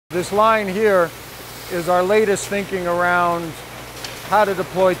This line here is our latest thinking around how to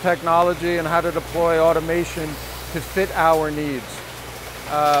deploy technology and how to deploy automation to fit our needs.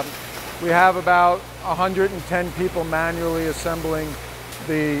 We have about 110 people manually assembling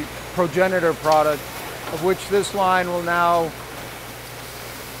the progenitor product, of which this line will now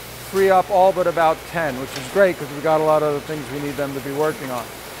free up all but about 10, which is great because we've got a lot of other things we need them to be working on.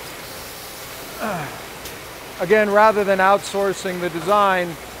 Again, rather than outsourcing the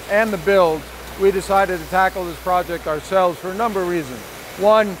design and the build, we decided to tackle this project ourselves for a number of reasons.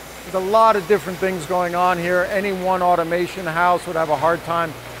 One, there's a lot of different things going on here. Any one automation house would have a hard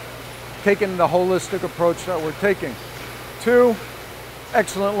time taking the holistic approach that we're taking. Two,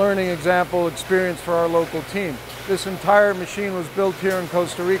 excellent learning example experience for our local team. This entire machine was built here in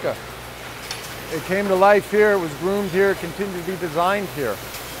Costa Rica. It came to life here, it was groomed here, continued to be designed here.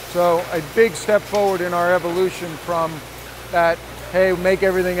 So a big step forward in our evolution from that, hey, make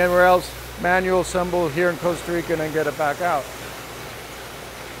everything anywhere else, manual assemble here in Costa Rica and then get it back out.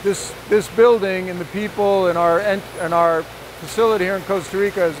 This building and the people in our facility here in Costa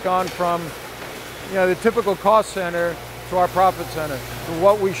Rica has gone from, you know, the typical cost center to our profit center, to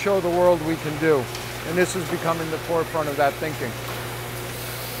what we show the world we can do. And this is becoming the forefront of that thinking.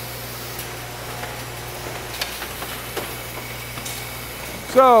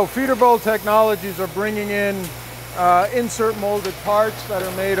 So feeder bowl technologies are bringing in insert molded parts that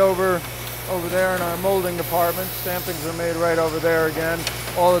are made over there in our molding department. Stampings are made right over there again.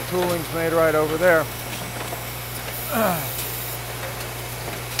 All the tooling's made right over there.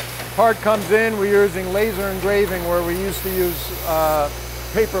 Part comes in, we're using laser engraving where we used to use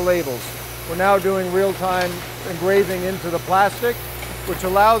paper labels. We're now doing real-time engraving into the plastic, which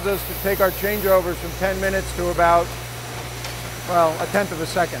allows us to take our changeovers from 10 minutes to about, well, a tenth of a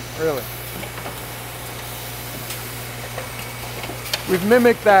second, really. We've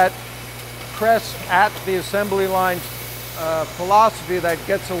mimicked that press at the assembly line philosophy that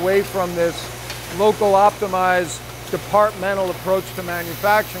gets away from this local optimized departmental approach to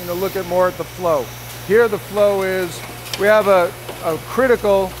manufacturing to look at more at the flow. Here the flow is, we have a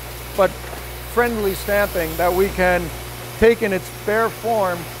critical but friendly stamping that we can take in its bare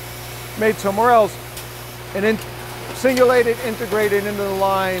form, made somewhere else, and singulate it, integrate it into the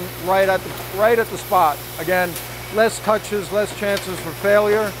line right at the spot. Again, less touches, less chances for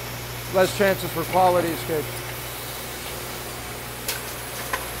failure, less chances for quality escape.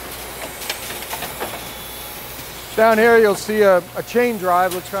 Down here you'll see a chain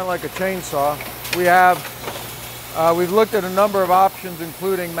drive, looks kind of like a chainsaw. We've looked at a number of options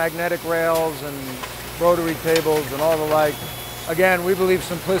including magnetic rails and rotary tables and all the like. Again, we believe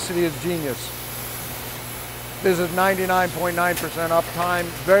simplicity is genius. This is 99.9% uptime,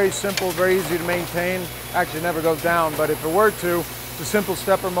 very simple, very easy to maintain. Actually never goes down, but if it were to, it's a simple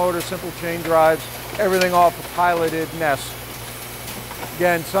stepper motor, simple chain drives, everything off a piloted nest.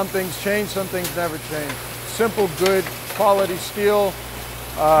 Again, some things change, some things never change. Simple, good, quality steel,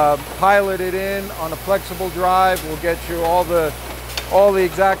 piloted in on a flexible drive will get you all the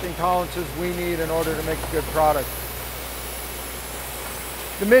exacting tolerances we need in order to make a good product.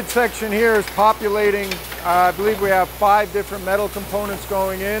 The midsection here is populating, I believe we have 5 different metal components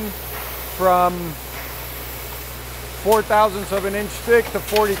going in, from 4/1000ths of an inch thick to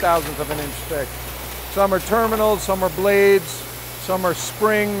 40/1000ths of an inch thick. Some are terminals, some are blades, some are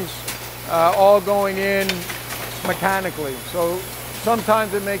springs, all going in mechanically. So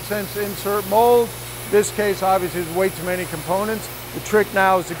sometimes it makes sense to insert mold. This case obviously is way too many components. The trick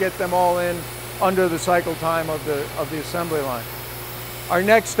now is to get them all in under the cycle time of the assembly line. Our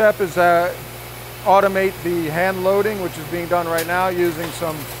next step is automate the hand loading, which is being done right now using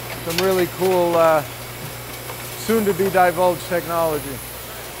some really cool soon to be divulged technology.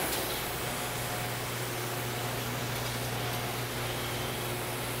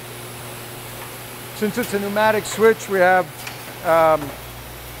 Since it's a pneumatic switch, we have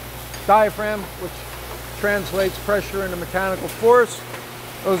diaphragm, which translates pressure into mechanical force.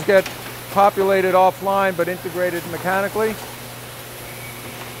 Those get populated offline but integrated mechanically.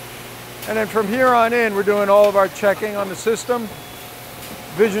 And then from here on in, we're doing all of our checking on the system.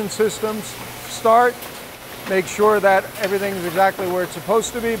 Vision systems start, make sure that everything is exactly where it's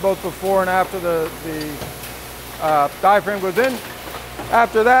supposed to be, both before and after the diaphragm goes in.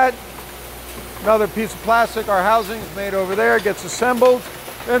 After that, another piece of plastic, our housing is made over there, gets assembled.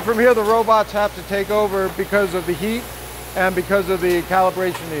 Then from here, the robots have to take over because of the heat and because of the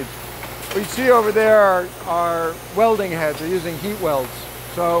calibration needs. What you see over there are welding heads. They're using heat welds.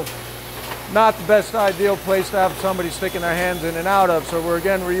 So not the best ideal place to have somebody sticking their hands in and out of. So we're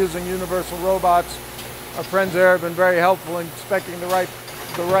using universal robots. Our friends there have been very helpful in inspecting the right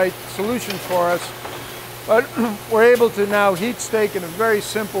the right solutions for us. But we're able to now heat stake in a very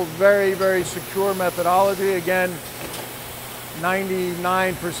simple, very, very secure methodology. Again,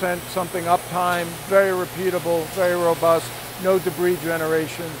 99% something uptime, very repeatable, very robust, no debris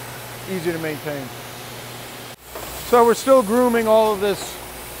generation, easy to maintain. So we're still grooming all of these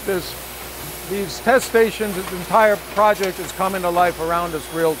test stations. The entire project is coming to life around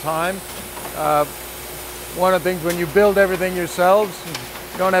us real time. One of the things when you build everything yourselves,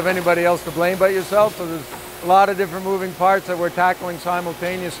 you don't have anybody else to blame but yourself, so there's a lot of different moving parts that we're tackling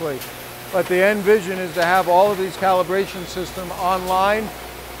simultaneously. But the end vision is to have all of these calibration systems online.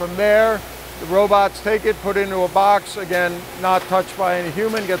 From there, the robots take it, put it into a box, again, not touched by any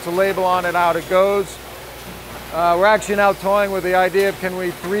human, gets a label on it, out it goes. We're actually now toying with the idea of can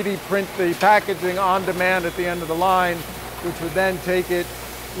we 3D print the packaging on demand at the end of the line, which would then take it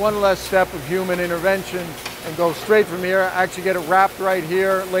one less step of human intervention and go straight from here, actually get it wrapped right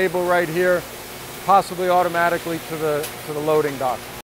here, label right here, possibly automatically to the loading dock.